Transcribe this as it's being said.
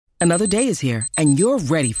Another day is here, and you're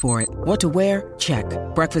ready for it. What to wear? Check.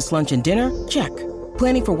 Breakfast, lunch, and dinner? Check.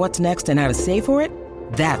 Planning for what's next and how to save for it?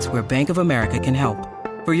 That's where Bank of America can help.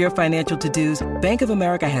 For your financial to-dos, Bank of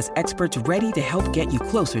America has experts ready to help get you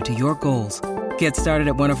closer to your goals. Get started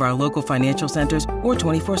at one of our local financial centers or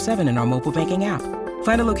 24/7 in our mobile banking app.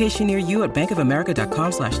 Find a location near you at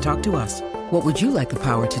bankofamerica.com/talktous. What would you like the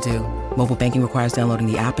power to do? Mobile banking requires downloading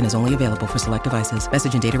the app and is only available for select devices.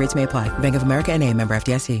 Message and data rates may apply. Bank of America N.A., member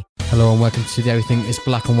FDIC. Hello and welcome to the Everything is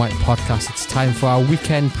Black and White podcast. It's time for our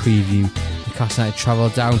weekend preview. Newcastle United travel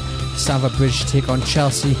down to Stamford Bridge to take on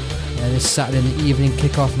Chelsea this Saturday in the evening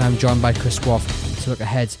kickoff, and I'm joined by Chris Woff to look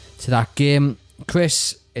ahead to that game.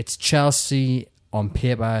 Chris, it's Chelsea on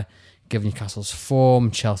paper, given Newcastle's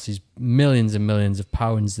form, Chelsea's millions and millions of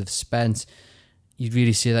pounds they've spent. You'd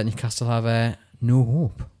really say that Newcastle have no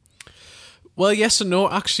hope? Well, yes and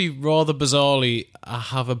no. Actually, rather bizarrely, I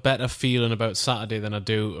have a better feeling about Saturday than I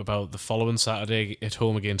do about the following Saturday at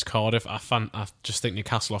home against Cardiff. I just think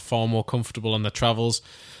Newcastle are far more comfortable on their travels.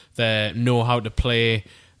 They know how to play.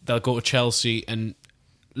 They'll go to Chelsea and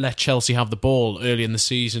let Chelsea have the ball. Early in the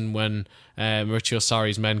season when Maurizio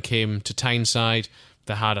Sarri's men came to Tyneside,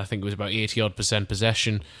 they had, I think it was about 80-odd%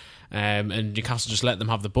 possession. And Newcastle just let them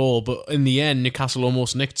have the ball, but in the end Newcastle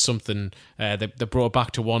almost nicked something. They brought it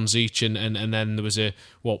back to ones each, and then there was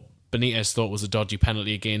what Benitez thought was a dodgy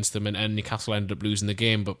penalty against them, and Newcastle ended up losing the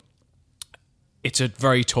game. But it's a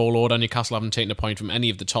very tall order. Newcastle haven't taken a point from any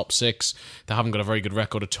of the top six. They haven't got a very good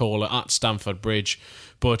record at all at Stamford Bridge,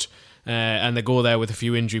 but and they go there with a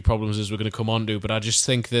few injury problems, as we're going to come on to. But I just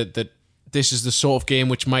think that this is the sort of game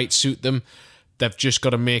which might suit them. They've just got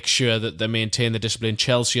to make sure that they maintain the discipline.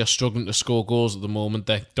 Chelsea are struggling to score goals at the moment.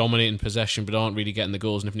 They're dominating possession but aren't really getting the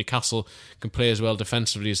goals. And if Newcastle can play as well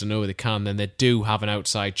defensively as they know they can, then they do have an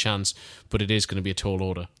outside chance. But it is going to be a tall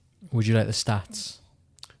order. Would you like the stats?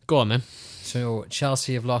 Go on then. So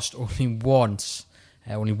Chelsea have lost only once,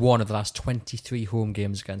 only one of the last 23 home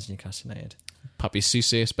games against Newcastle United. Papi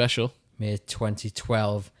Cisse special. May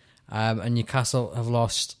 2012. And Newcastle have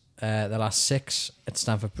lost their last 6 at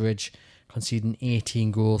Stamford Bridge, conceding 18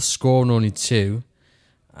 goals, scoring only 2.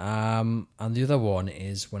 And the other one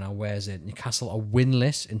is, where's it? Newcastle are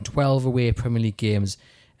winless in 12 away Premier League games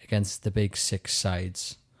against the big 6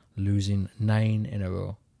 sides, losing 9 in a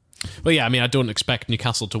row. Well, yeah, I mean, I don't expect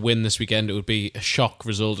Newcastle to win this weekend. It would be a shock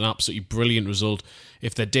result, an absolutely brilliant result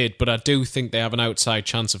if they did. But I do think they have an outside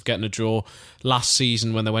chance of getting a draw. Last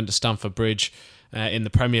season, when they went to Stamford Bridge in the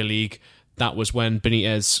Premier League, that was when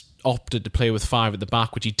Benitez opted to play with 5 at the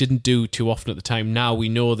back, which he didn't do too often at the time. Now we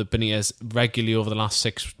know that Benitez regularly over the last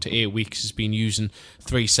 6 to 8 weeks has been using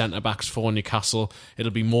 3 centre-backs for Newcastle.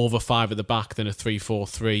 It'll be more of a 5 at the back than a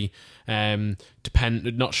 3-4-3.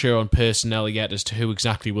 Not sure on personnel yet as to who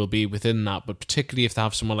exactly will be within that, but particularly if they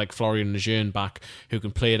have someone like Florian Lejeune back who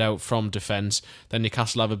can play it out from defence, then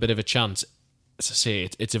Newcastle have a bit of a chance. As I say,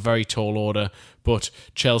 it's a very tall order, but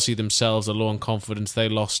Chelsea themselves are low on confidence. They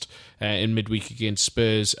lost in midweek against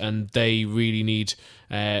Spurs, and they really need,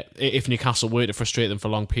 if Newcastle were to frustrate them for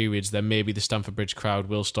long periods, then maybe the Stamford Bridge crowd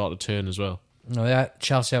will start to turn as well. No,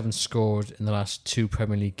 Chelsea haven't scored in the last 2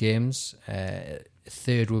 Premier League games.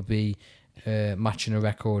 Third will be matching a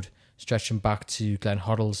record stretching back to Glenn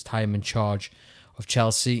Hoddle's time in charge of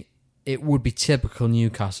Chelsea. It would be typical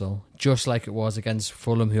Newcastle, just like it was against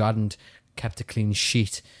Fulham, who hadn't kept a clean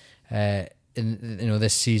sheet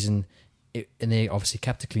this season, and they obviously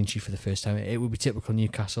kept a clean sheet for the first time. It would be typical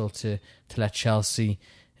Newcastle to let Chelsea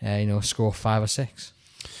score 5 or 6.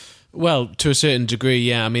 Well, to a certain degree,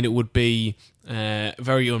 yeah. I mean, it would be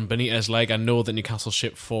very un-Benitez-like. I know that Newcastle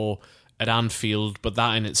shipped 4 at Anfield, but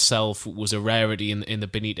that in itself was a rarity in the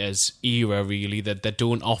Benitez era, really. That they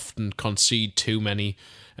don't often concede too many.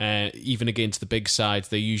 Even against the big sides,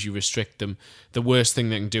 they usually restrict them. The worst thing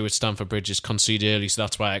they can do at Stamford Bridge is concede early, so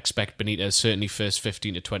that's why I expect Benitez, certainly first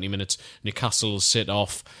 15 to 20 minutes, Newcastle will sit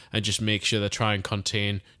off and just make sure they try and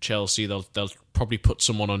contain Chelsea. They'll probably put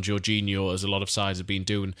someone on Jorginho, as a lot of sides have been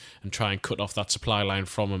doing, and try and cut off that supply line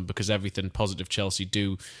from him, because everything positive Chelsea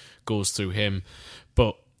do goes through him.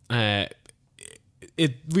 But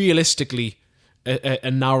realistically, a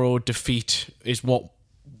narrow defeat is what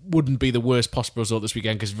wouldn't be the worst possible result this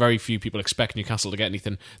weekend, because very few people expect Newcastle to get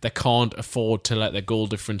anything. They can't afford to let their goal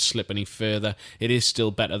difference slip any further. It is still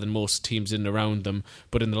better than most teams in and around them,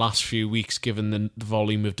 but in the last few weeks, given the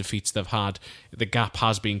volume of defeats they've had, the gap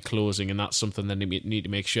has been closing, and that's something they need to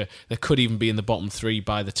make sure. They could even be in the bottom 3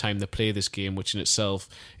 by the time they play this game, which in itself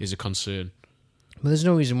is a concern. Well, there's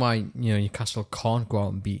no reason why Newcastle can't go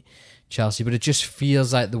out and beat Chelsea, but it just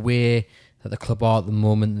feels like the way that the club are at the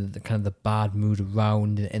moment, the kind of the bad mood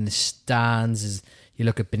around in the stands is, You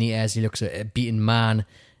look at Benitez, he looks at a beaten man.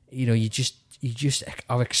 You just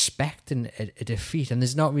are expecting a defeat, and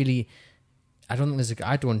there's not really. I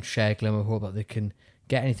don't share a glimmer of hope that they can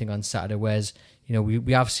get anything on Saturday. Whereas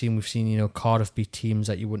we've seen Cardiff beat teams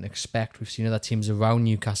that you wouldn't expect. We've seen other teams around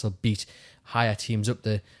Newcastle beat higher teams up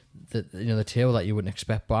the table that you wouldn't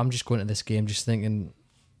expect. But I'm just going to this game just thinking,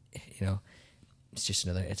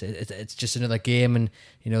 it's just another game, and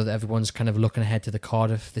that everyone's kind of looking ahead to the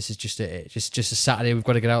Cardiff. This is just a Saturday we've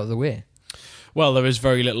got to get out of the way. Well, there is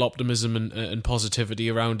very little optimism and positivity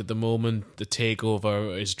around at the moment. The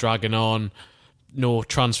takeover is dragging on. No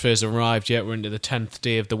transfers arrived yet. We're into the 10th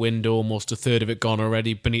day of the window, almost a third of it gone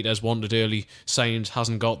already. Benitez wanted early signs,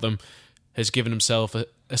 hasn't got them, has given himself a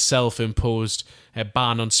self-imposed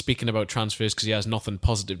ban on speaking about transfers because he has nothing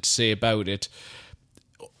positive to say about it.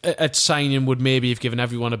 At signing would maybe have given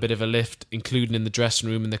everyone a bit of a lift, including in the dressing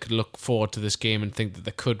room, and they could look forward to this game and think that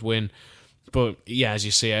they could win. But yeah, as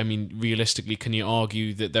you say, I mean, realistically, can you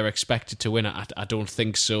argue that they're expected to win? I don't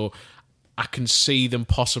think so. I can see them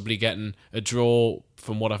possibly getting a draw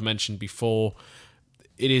from what I've mentioned before.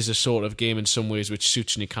 It is a sort of game in some ways which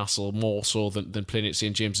suits Newcastle more so than playing at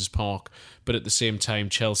St James's Park. But at the same time,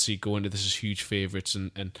 Chelsea go into this as huge favourites,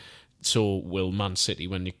 and so will Man City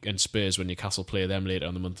and Spurs when Newcastle play them later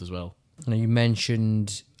in the month as well. Now, you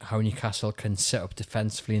mentioned how Newcastle can set up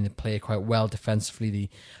defensively and they play quite well defensively. They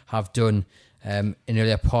have done in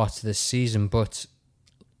earlier parts of this season, but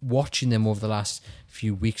watching them over the last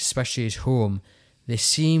few weeks, especially at home, they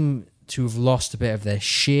seem to have lost a bit of their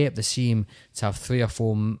shape. They seem to have 3 or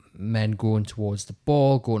 4 men going towards the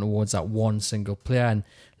ball, going towards that one single player, and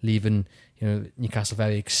leaving Newcastle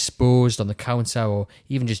very exposed on the counter, or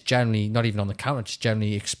even just generally, not even on the counter, just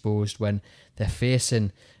generally exposed when they're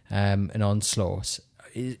facing an onslaught.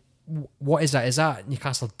 What is that? Is that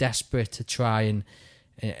Newcastle desperate to try and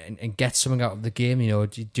get something out of the game? Do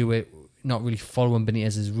you do it not really following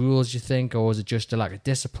Benitez's rules, you think, or is it just a lack of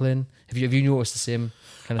discipline? Have you noticed the same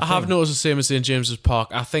kind of thing? I have noticed the same as St James's Park.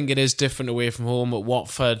 I think it is different away from home. At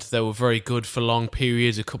Watford, they were very good for long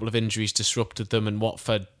periods. A couple of injuries disrupted them, and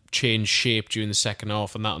Watford changed shape during the second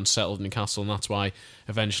half, and that unsettled Newcastle, and that's why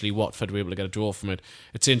eventually Watford were able to get a draw from it.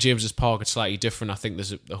 At St James's Park, it's slightly different. I think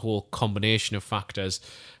there's a whole combination of factors.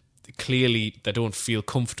 Clearly, they don't feel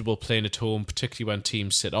comfortable playing at home, particularly when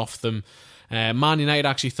teams sit off them. Man United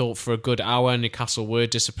actually thought for a good hour Newcastle were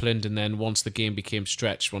disciplined, and then once the game became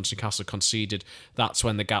stretched, once Newcastle conceded, that's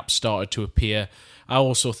when the gap started to appear. I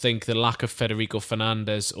also think the lack of Federico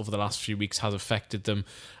Fernandez over the last few weeks has affected them.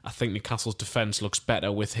 I think Newcastle's defence looks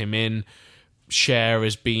better with him in. Schär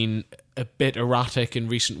has been a bit erratic in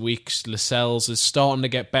recent weeks. Lascelles is starting to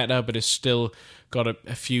get better, but has still got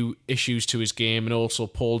a few issues to his game. And also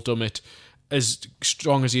Paul Dummett, as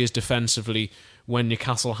strong as he is defensively, when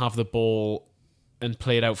Newcastle have the ball and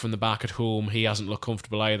play it out from the back at home, he hasn't looked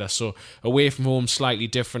comfortable either. So away from home, slightly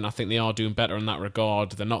different. I think they are doing better in that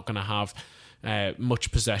regard. They're not going to have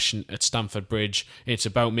much possession at Stamford Bridge. It's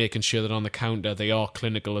about making sure that on the counter they are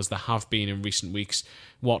clinical, as they have been in recent weeks.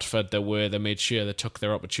 Watford, they made sure they took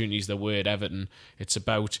their opportunities. They were at Everton. It's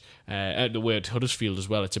about the word Huddersfield as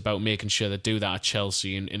well. It's about making sure they do that at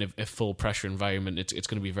Chelsea in a full pressure environment. It's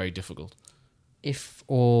going to be very difficult. If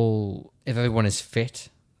everyone is fit,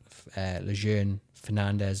 Lejeune,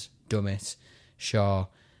 Fernandez, Dummett, Shaw,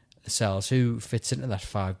 Lascelles, who fits into that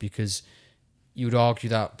 5? Because you would argue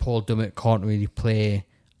that Paul Dummett can't really play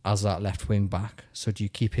as that left wing back. So do you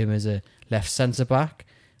keep him as a left centre back,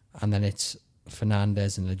 and then it's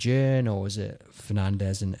Fernandez and Lejeune, or is it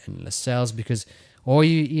Fernandez and Lascelles? Or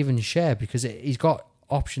you even Schär, because he's got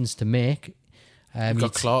options to make. You've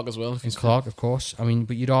got Clark as well. And Clark, of course. I mean,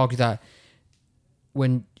 but you'd argue that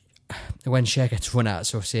when Schär gets run at,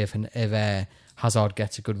 so say if Hazard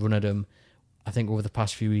gets a good run at him, I think over the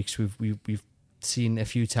past few weeks we've seen a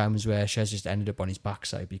few times where Schär's just ended up on his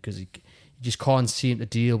backside because he just can't seem to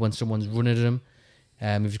deal when someone's running at him.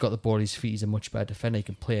 If he's got the ball at his feet, he's a much better defender. He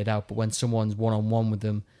can play it out. But when someone's one-on-one with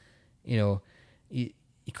him, he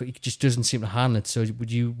just doesn't seem to handle it. So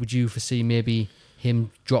would you foresee maybe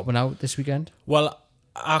him dropping out this weekend? Well,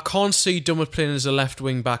 I can't see Dummett playing as a left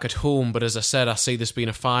wing back at home, but as I said, I see this being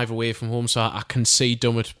a 5 away from home, so I can see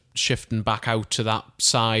Dummett shifting back out to that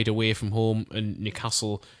side away from home, and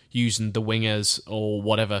Newcastle using the wingers or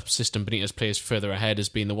whatever system Benitez plays further ahead as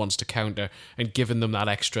being the ones to counter and giving them that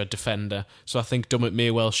extra defender. So I think Dummett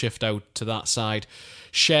may well shift out to that side.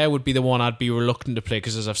 Schär would be the one I'd be reluctant to play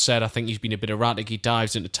because, as I've said, I think he's been a bit erratic. He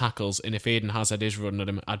dives into tackles, and if Eden Hazard is running at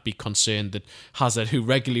him, I'd be concerned that Hazard, who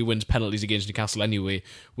regularly wins penalties against Newcastle anyway,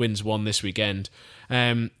 wins one this weekend.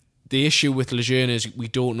 The issue with Lejeune is we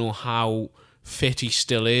don't know how fit he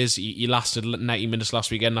still is. He lasted 90 minutes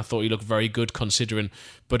last weekend. I thought he looked very good considering.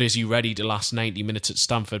 But is he ready to last 90 minutes at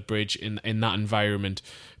Stamford Bridge in that environment?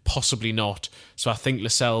 Possibly not. So I think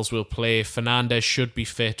Lascelles will play. Fernandes should be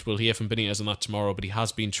fit. We'll hear from Benitez on that tomorrow, but he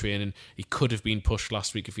has been training. He could have been pushed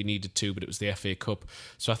last week if he needed to, but it was the FA Cup.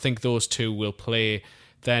 So I think those two will play.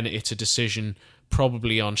 Then it's a decision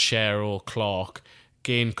probably on Schär or Clark.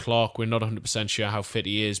 Again, Clark, we're not 100% sure how fit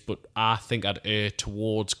he is, but I think I'd err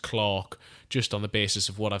towards Clark just on the basis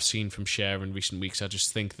of what I've seen from Schär in recent weeks. I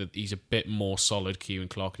just think that he's a bit more solid, Kieran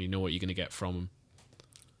Clark, and you know what you're going to get from him.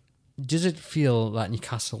 Does it feel that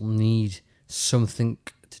Newcastle need something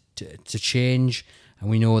to change? And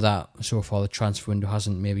we know that so far the transfer window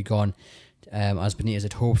hasn't maybe gone as Benitez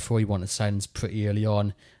had hoped for. He wanted signings pretty early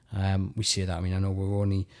on. We say that. I mean, I know we're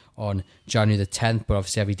only on January the 10th, but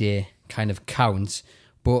obviously every day kind of counts.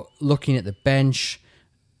 But looking at the bench,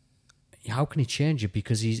 how can he change it?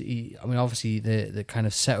 Because I mean, obviously the kind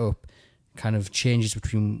of setup kind of changes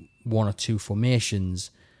between one or two formations,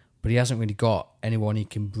 but he hasn't really got anyone he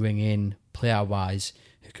can bring in player-wise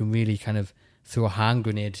who can really kind of throw a hand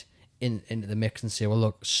grenade into the mix and say, well,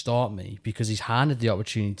 look, start me, because he's handed the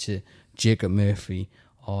opportunity to Jacob Murphy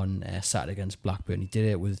on Saturday against Blackburn. He did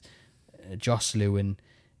it with Joselu, and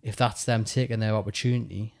if that's them taking their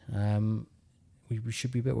opportunity, we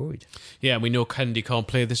should be a bit worried. Yeah, and we know Kennedy can't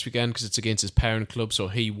play this weekend because it's against his parent club, so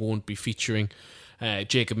he won't be featuring.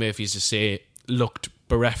 Jacob Murphy, as I say, looked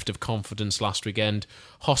bereft of confidence last weekend.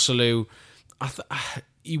 Joselu,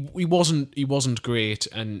 he wasn't great,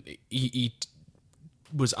 and he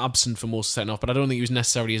was absent for most of the second half, but I don't think he was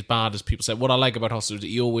necessarily as bad as people said. What I like about Joselu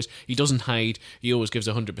is that he doesn't hide, he always gives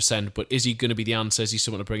 100%, but is he going to be the answer? Is he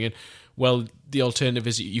someone to bring in? Well, the alternative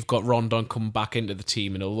is you've got Rondon coming back into the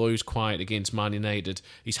team, and although he was quiet against Man United,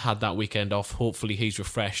 he's had that weekend off. Hopefully he's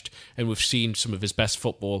refreshed, and we've seen some of his best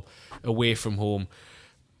football away from home.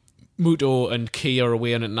 Muto and Key are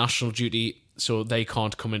away on international duty, so they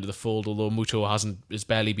can't come into the fold, although Muto has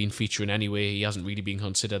barely been featuring anyway. He hasn't really been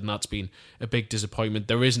considered, and that's been a big disappointment.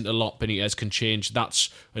 There isn't a lot Benitez can change. That's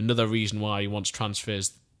another reason why he wants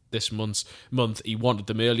transfers this month. He wanted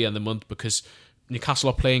them earlier in the month because Newcastle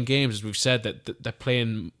are playing games, as we've said, that they're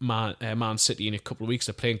playing Man City in a couple of weeks.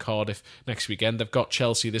 They're playing Cardiff next weekend. They've got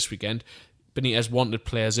Chelsea this weekend. Benitez wanted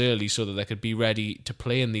players early so that they could be ready to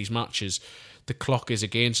play in these matches. The clock is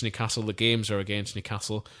against Newcastle. The games are against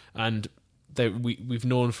Newcastle, and we've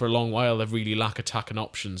known for a long while they really lack attacking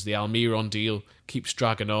options. The Almiron deal keeps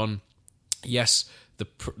dragging on. Yes, the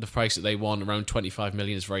price that they want, around 25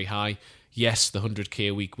 million, is very high. Yes, the 100k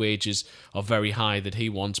a week wages are very high that he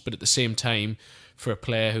wants, but at the same time, for a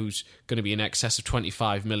player who's going to be in excess of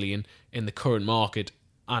 25 million in the current market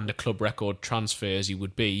and a club record transfer as he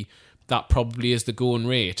would be, that probably is the going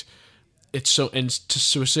rate. It's so, and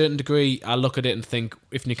to a certain degree, I look at it and think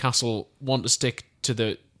if Newcastle want to stick to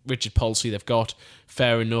the rigid policy they've got,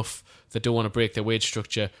 fair enough. They don't want to break their wage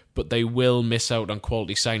structure, but they will miss out on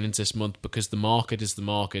quality signings this month because the market is the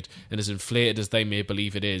market, and as inflated as they may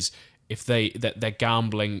believe it is, if they're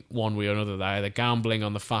gambling one way or another, they're gambling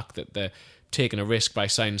on the fact that they're taking a risk by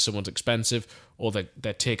signing someone's expensive, or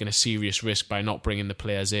they're taking a serious risk by not bringing the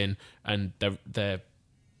players in, and their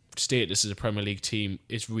status as a Premier League team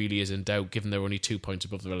really is in doubt, given they're only 2 points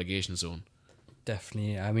above the relegation zone.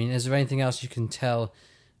 Definitely. I mean, is there anything else you can tell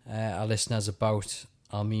our listeners about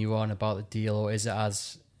Almiron, about the deal, or is it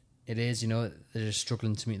as it is, they're just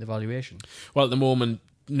struggling to meet the valuation? Well, at the moment,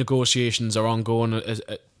 negotiations are ongoing, as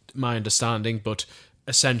my understanding, but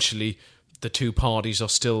essentially the two parties are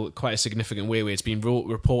still quite a significant way away. It's been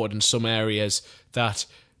reported in some areas that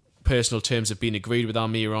personal terms have been agreed with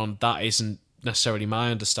Almiron. That isn't necessarily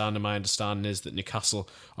my understanding. My understanding is that Newcastle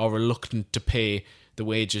are reluctant to pay the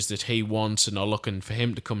wages that he wants and are looking for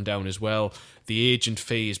him to come down as well. The agent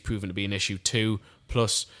fee is proven to be an issue too,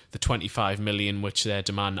 plus the 25 million which they're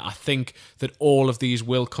demanding. I think that all of these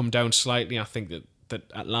will come down slightly. I think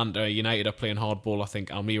that Atlanta United are playing hardball. I think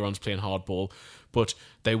Almiron's playing hardball, but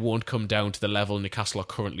they won't come down to the level Newcastle are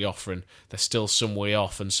currently offering. They're still some way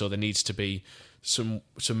off, and so there needs to be some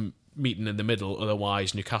meeting in the middle.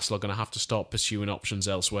 Otherwise, Newcastle are going to have to start pursuing options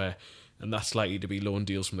elsewhere, and that's likely to be loan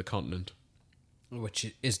deals from the continent.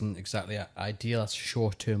 Which isn't exactly ideal. That's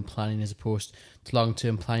short-term planning as opposed to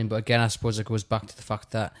long-term planning. But again, I suppose it goes back to the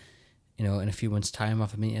fact that, in a few months' time,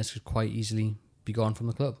 Rafa Benitez could quite easily be gone from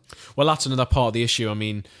the club. Well, that's another part of the issue. I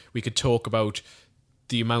mean, we could talk about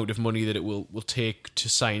the amount of money that it will take to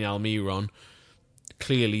sign Almiron.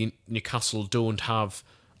 Clearly, Newcastle don't have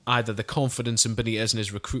either the confidence in Benitez and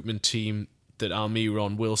his recruitment team that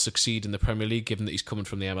Almiron will succeed in the Premier League, given that he's coming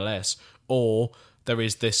from the MLS, or there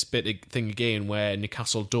is this bit thing again where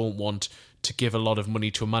Newcastle don't want to give a lot of money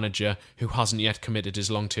to a manager who hasn't yet committed his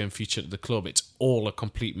long-term future to the club. It's all a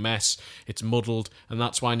complete mess. It's muddled, and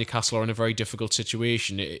that's why Newcastle are in a very difficult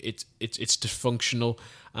situation. It's dysfunctional,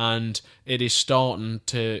 and it is starting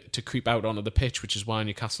to creep out onto the pitch, which is why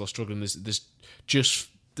Newcastle are struggling. There's just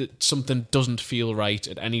that something doesn't feel right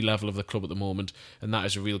at any level of the club at the moment, and that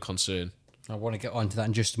is a real concern. I want to get onto that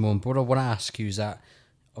in just a moment, but what I want to ask you is that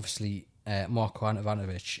obviously Marko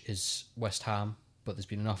Ivanovic is West Ham, but there's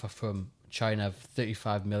been an offer from China of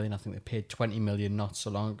 35 million. I think they paid 20 million not so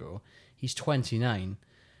long ago. He's 29,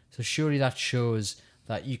 so surely that shows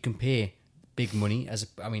that you can pay big money.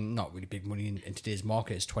 Not really big money in today's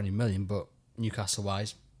market. It's 20 million, but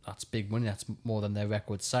Newcastle-wise, that's big money. That's more than their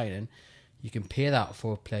record signing. You can pay that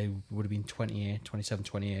for a player who would have been 27,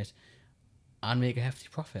 28, and make a hefty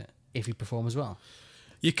profit if he performs well.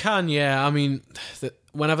 You can, yeah.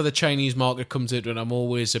 Whenever the Chinese market comes into it, I'm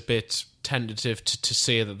always a bit tentative to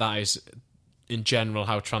say that is, in general,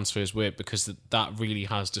 how transfers work, because that really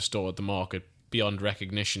has distorted the market beyond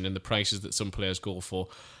recognition, and the prices that some players go for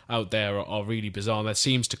out there are really bizarre. There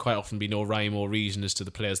seems to quite often be no rhyme or reason as to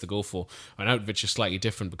the players they go for. And Arnautovic is slightly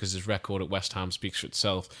different because his record at West Ham speaks for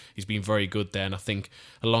itself. He's been very good there, and I think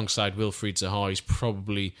alongside Wilfried Zaha, he's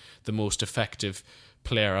probably the most effective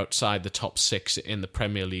player outside the top 6 in the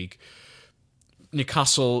Premier League.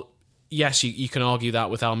 Newcastle, yes, you can argue that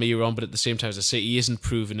with Almiron, but at the same time, as I say, he isn't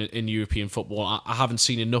proven in European football. I haven't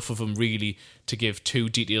seen enough of him really to give too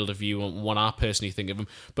detailed a view on what I personally think of him.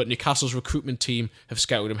 But Newcastle's recruitment team have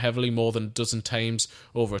scouted him heavily, more than a dozen times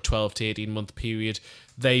over a 12 to 18 month period.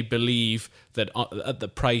 They believe that at the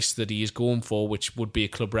price that he is going for, which would be a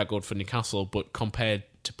club record for Newcastle, but compared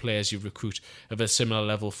to players you recruit of a similar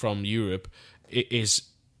level from Europe, it is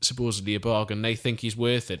supposedly a bargain. They think he's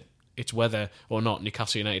worth it. It's whether or not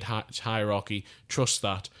Newcastle United hierarchy trusts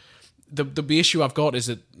that. The issue I've got is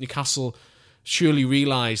that Newcastle surely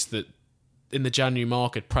realised that in the January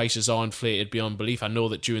market, prices are inflated beyond belief. I know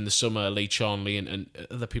that during the summer, Lee Charnley and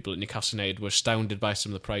other people at Newcastle United were astounded by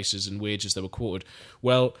some of the prices and wages that were quoted.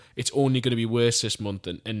 Well, it's only going to be worse this month,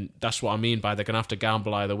 and that's what I mean by they're going to have to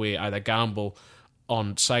gamble either way. Either gamble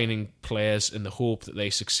on signing players in the hope that they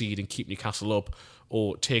succeed and keep Newcastle up,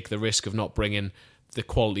 or take the risk of not bringing the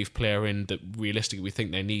quality of player in that realistically we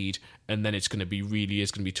think they need, and then it's going to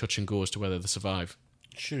be touch and go as to whether they survive.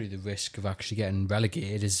 Surely the risk of actually getting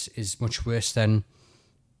relegated is much worse than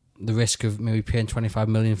the risk of maybe paying 25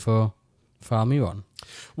 million for Almiron.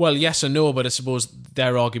 Well, yes and no, but I suppose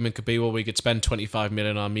their argument could be, well, we could spend 25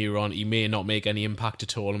 million on Almiron, he may not make any impact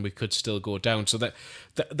at all, and we could still go down. So that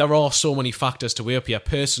there are so many factors to weigh up here.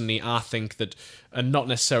 Personally, I think that, and not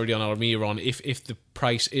necessarily on Almiron, if the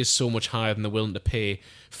price is so much higher than they're willing to pay,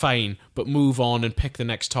 fine, but move on and pick the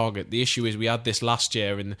next target. The issue is we had this last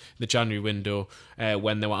year in the January window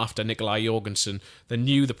when they were after Nikolai Jorgensen. They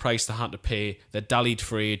knew the price they had to pay, they dallied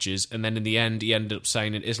for ages, and then in the end he ended up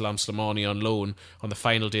signing Islam Slimani on loan on the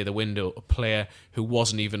final day of the window, a player who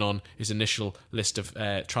wasn't even on his initial list of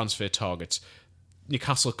transfer targets.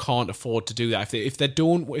 Newcastle can't afford to do that. If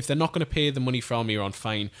they're not going to pay the money for Almiron,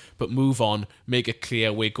 fine, but move on, make it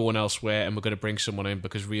clear we're going elsewhere and we're going to bring someone in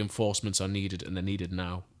because reinforcements are needed, and they're needed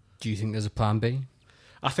now. Do you think there's a plan B?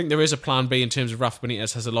 I think there is a plan B in terms of Rafa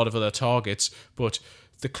Benitez has a lot of other targets, but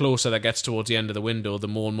the closer that gets towards the end of the window, the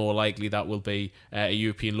more and more likely that will be a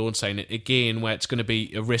European loan signing. Again, where it's going to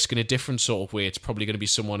be a risk in a different sort of way. It's probably going to be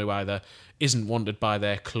someone who either isn't wanted by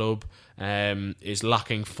their club, is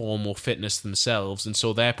lacking form or fitness themselves, and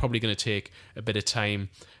so they're probably going to take a bit of time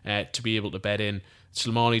to be able to bed in.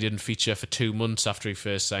 Slimani didn't feature for 2 months after he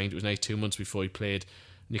first signed. It was nearly 2 months before he played.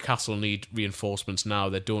 Newcastle need reinforcements now.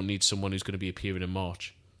 They don't need someone who's going to be appearing in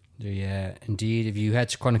March. Yeah, indeed. If you head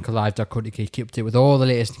to chroniclelive.co.uk, keep up to date with all the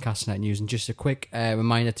latest Newcastle United news. And just a quick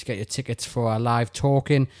reminder to get your tickets for our live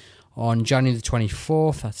talking on January the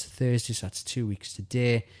 24th. That's Thursday, so that's 2 weeks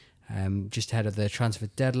today. Just ahead of the transfer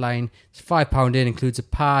deadline. It's £5 in, includes a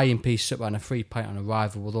pie and peas supper and a free pint on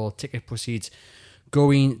arrival, with all ticket proceeds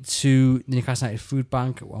going to the Newcastle United Food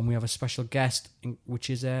Bank. And we have a special guest,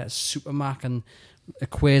 which is Supermac, and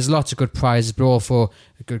acquires lots of good prizes, but all for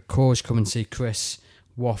a good cause. Come and see Chris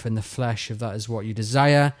Waff in the flesh, if that is what you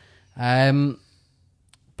desire. Back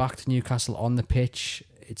to Newcastle on the pitch.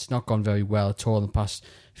 It's not gone very well at all in the past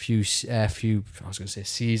few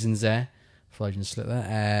seasons there. Freudian slip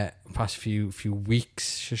there. Past few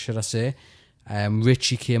weeks, should I say.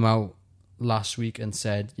 Richie came out last week and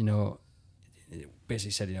said,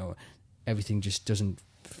 basically said, everything just doesn't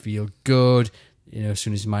feel good. As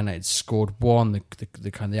soon as Man United scored one, the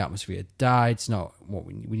kind of the atmosphere had died. It's not what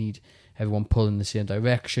we need. Everyone pulling in the same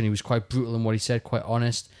direction. He was quite brutal in what he said, quite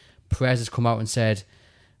honest. Perez has come out and said,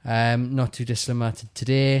 not too dissimilar to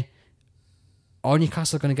today. Are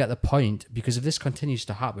Newcastle going to get the point? Because if this continues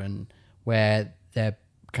to happen, where their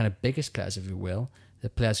kind of biggest players, if you will, the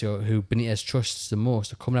players who Benitez trusts the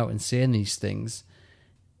most, are coming out and saying these things,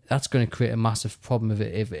 that's going to create a massive problem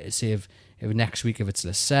if next week, if it's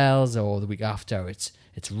Lascelles, or the week after it's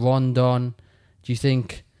Rondon. Do you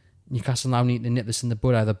think Newcastle now need to nip this in the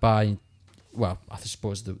bud, either by, well, I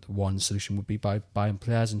suppose the one solution would be by buying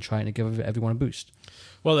players and trying to give everyone a boost?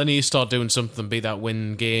 Well, they need to start doing something, be that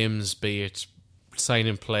win games, be it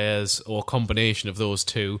signing players, or a combination of those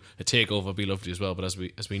two. A takeover would be lovely as well, but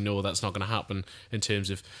as we know, that's not going to happen in terms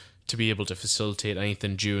of to be able to facilitate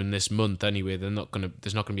anything during this month anyway. There's not going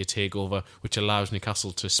to be a takeover which allows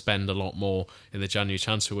Newcastle to spend a lot more in the January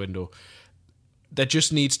transfer window. There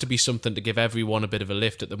just needs to be something to give everyone a bit of a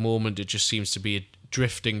lift. At the moment, it just seems to be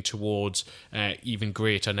drifting towards even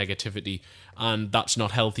greater negativity, and that's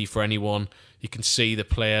not healthy for anyone. You can see the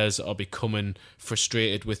players are becoming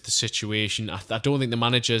frustrated with the situation. I don't think the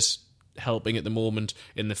manager's helping at the moment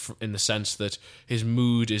in the sense that his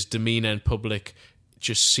mood, his demeanour in public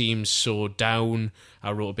just seems so down.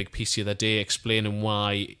 I wrote a big piece the other day explaining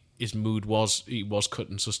why his mood was cut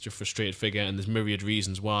in such a frustrated figure, and there's myriad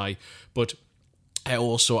reasons why. But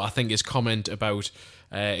also, I think his comment about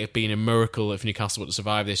it being a miracle if Newcastle were to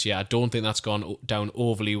survive this year, I don't think that's gone down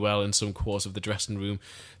overly well in some quarters of the dressing room.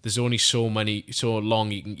 There's only so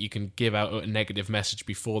long you can give out a negative message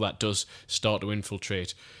before that does start to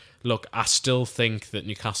infiltrate. Look, I still think that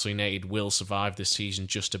Newcastle United will survive this season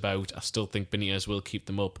just about. I still think Benitez will keep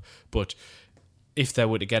them up, but if they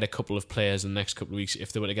were to get a couple of players in the next couple of weeks,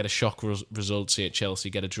 if they were to get a shock result, say at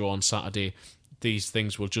Chelsea, get a draw on Saturday, these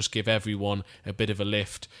things will just give everyone a bit of a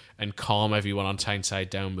lift and calm everyone on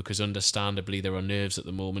Tyneside down, because understandably there are nerves at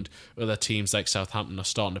the moment. Other teams like Southampton are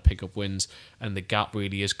starting to pick up wins, and the gap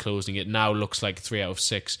really is closing. It now looks like 3 out of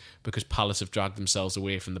 6 because Palace have dragged themselves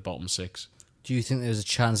away from the bottom 6. Do you think there's a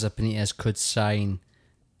chance that Benitez could sign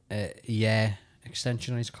a year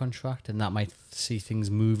extension on his contract, and that might see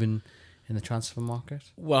things moving in the transfer market?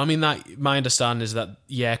 Well, I mean, my understanding is that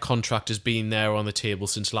contract has been there on the table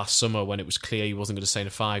since last summer, when it was clear he wasn't going to sign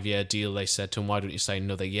a 5-year deal. They said to him, why don't you sign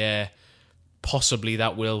another year? Possibly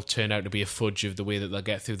that will turn out to be a fudge of the way that they'll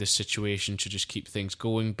get through this situation to just keep things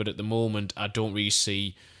going. But at the moment, I don't really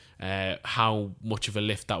see how much of a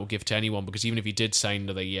lift that will give to anyone, because even if he did sign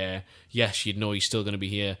another year, yes, you'd know he's still going to be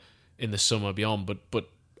here in the summer beyond. But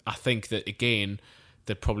I think that, again,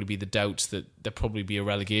 there'd probably be the doubts that there'd probably be a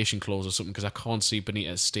relegation clause or something, because I can't see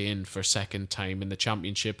Benitez staying for a second time in the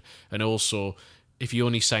Championship. And also, if he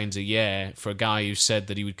only signs a year, for a guy who said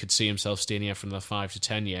that he could see himself staying here for another 5 to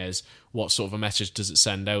 10 years, what sort of a message does it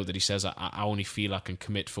send out that he says, I only feel I can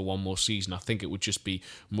commit for one more season? I think it would just be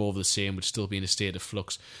more of the same, would still be in a state of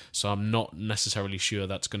flux. So I'm not necessarily sure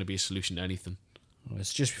that's going to be a solution to anything.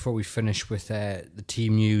 It's just before we finish with the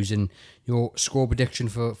team news and your score prediction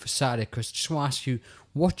for Saturday, Chris. Just want to ask you,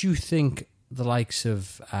 what do you think the likes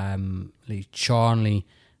of Lee Charnley,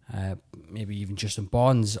 maybe even Justin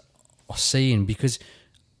Barnes, are seeing? Because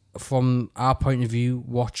from our point of view,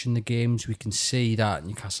 watching the games, we can see that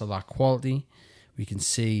Newcastle lack quality. We can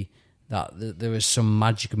see that there is some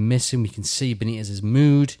magic missing. We can see Benitez's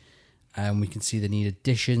mood, and we can see the need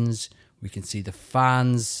additions. We can see the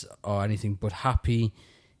fans are anything but happy.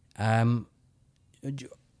 What do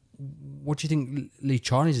you think Lee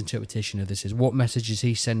Charnley's interpretation of this is? What message is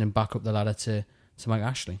he sending back up the ladder to Mike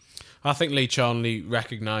Ashley? I think Lee Charnley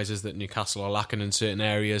recognises that Newcastle are lacking in certain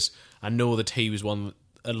areas. I know that he was one,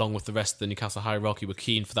 along with the rest of the Newcastle hierarchy, were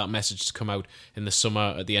keen for that message to come out in the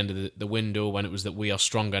summer at the end of the window, when it was that we are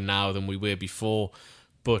stronger now than we were before.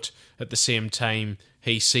 But at the same time,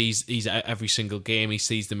 he's at every single game, he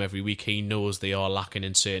sees them every week, he knows they are lacking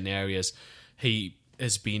in certain areas. He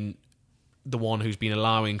has been the one who's been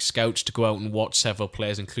allowing scouts to go out and watch several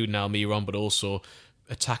players, including Almiron, but also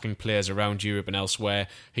attacking players around Europe and elsewhere.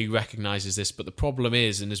 He recognises this, but the problem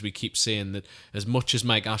is, and as we keep saying, that as much as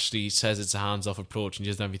Mike Ashley says it's a hands-off approach and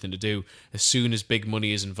he doesn't have anything to do, as soon as big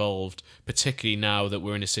money is involved, particularly now that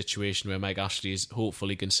we're in a situation where Mike Ashley is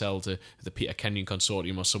hopefully can sell to the Peter Kenyon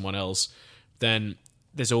Consortium or someone else, then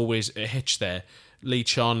there's always a hitch there. Lee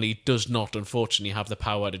Charnley does not, unfortunately, have the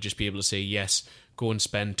power to just be able to say, yes, go and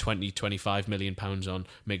spend 20-25 million pounds on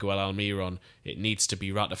Miguel Almiron. It needs to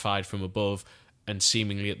be ratified from above, and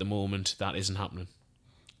seemingly at the moment that isn't happening.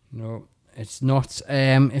 No, it's not.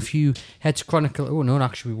 If you head to Chronicle... Oh, no,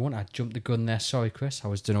 actually we won't. I jumped the gun there. Sorry, Chris.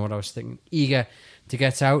 Don't know what I was thinking. Eager to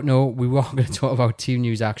get out. No, we weren't going to talk about team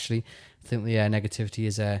news, actually. I think the negativity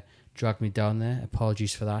has dragged me down there.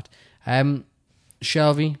 Apologies for that.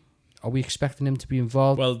 Shelvey, Are we expecting him to be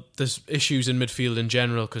involved? Well, there's issues in midfield in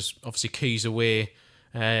general because obviously Key's away.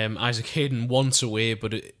 Isaac Hayden wants away,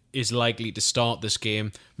 but it is likely to start this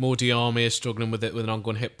game. Mo Diarmi is struggling with an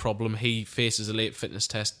ongoing hip problem. He faces a late fitness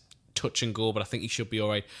test, touch and go, but I think he should be all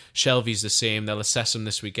right. Shelvey's the same. They'll assess him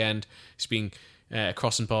this weekend. He's been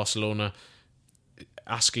across in Barcelona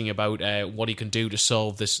asking about what he can do to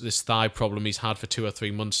solve this thigh problem he's had for 2 or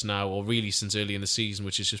 3 months now, or really since early in the season,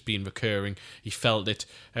 which has just been recurring. He felt it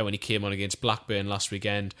when he came on against Blackburn last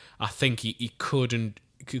weekend. I think he could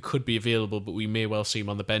be available, but we may well see him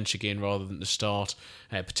on the bench again rather than the start,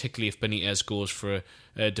 particularly if Benitez goes for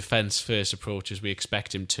a defence-first approach as we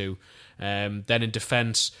expect him to. Then in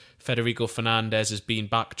defence, Federico Fernandez has been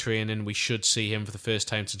back training. We should see him for the first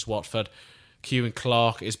time since Watford. Kieran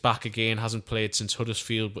Clark is back again, hasn't played since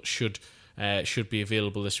Huddersfield, but should be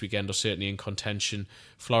available this weekend, or certainly in contention.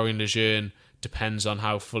 Florian Lejeune depends on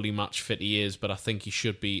how fully match fit he is, but I think he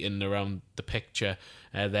should be in and around the picture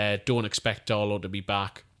there. Don't expect Darlow to be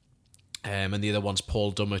back. And the other one's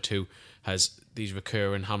Paul Dummett, who has these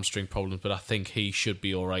recurring hamstring problems, but I think he should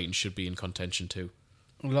be alright and should be in contention too.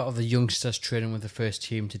 A lot of the youngsters training with the first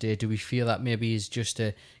team today. Do we feel that maybe is just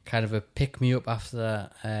a kind of a pick-me-up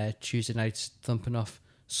after Tuesday night's thumping off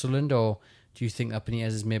Sunderland, or do you think that Benitez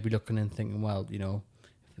is maybe looking and thinking, well, you know,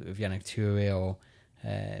 if Yannick Touré or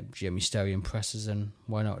Jamie Sterry impresses, and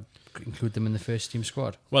why not include them in the first team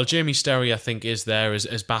squad? Well, Jamie Sterry, I think, is there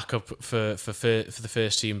as backup for the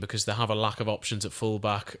first team because they have a lack of options at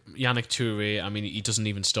fullback. Yannick Touré, I mean, he doesn't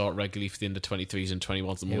even start regularly for the under-23s and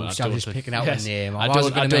 21s at the moment. I'm just picking out a name. I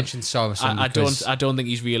wasn't going to mention Sorensen. I don't think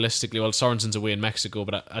he's realistically... Well, Sorensen's away in Mexico,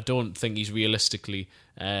 but I don't think he's realistically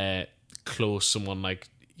close someone like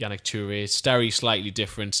Yannick Touré. Sterry slightly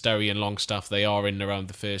different. Sterry and Longstaff, they are in and around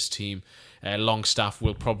the first team. Longstaff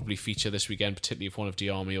will probably feature this weekend, particularly if one of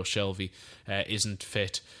Diarmi or Shelvey isn't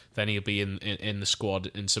fit. Then he'll be in the squad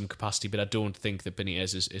in some capacity, but I don't think that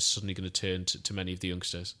Benitez is suddenly going to turn to many of the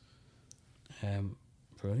youngsters.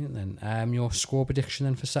 Brilliant then. Your score prediction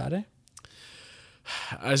then for Saturday?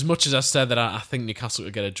 As much as I said that I think Newcastle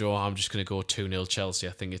will get a draw, I'm just going to go 2-0 Chelsea.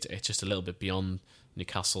 I think it's just a little bit beyond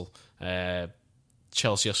Newcastle.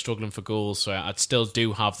 Chelsea are struggling for goals, so I still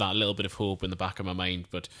do have that little bit of hope in the back of my mind,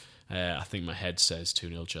 but I think my head says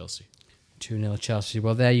 2-0 Chelsea. 2-0 Chelsea.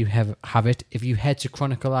 Well, there you have it. If you head to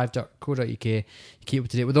chroniclelive.co.uk, you keep up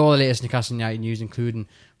to date with all the latest Newcastle United news, including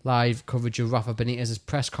live coverage of Rafa Benitez's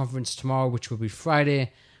press conference tomorrow, which will be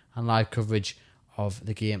Friday, and live coverage of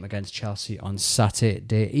the game against Chelsea on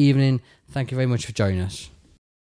Saturday evening. Thank you very much for joining us.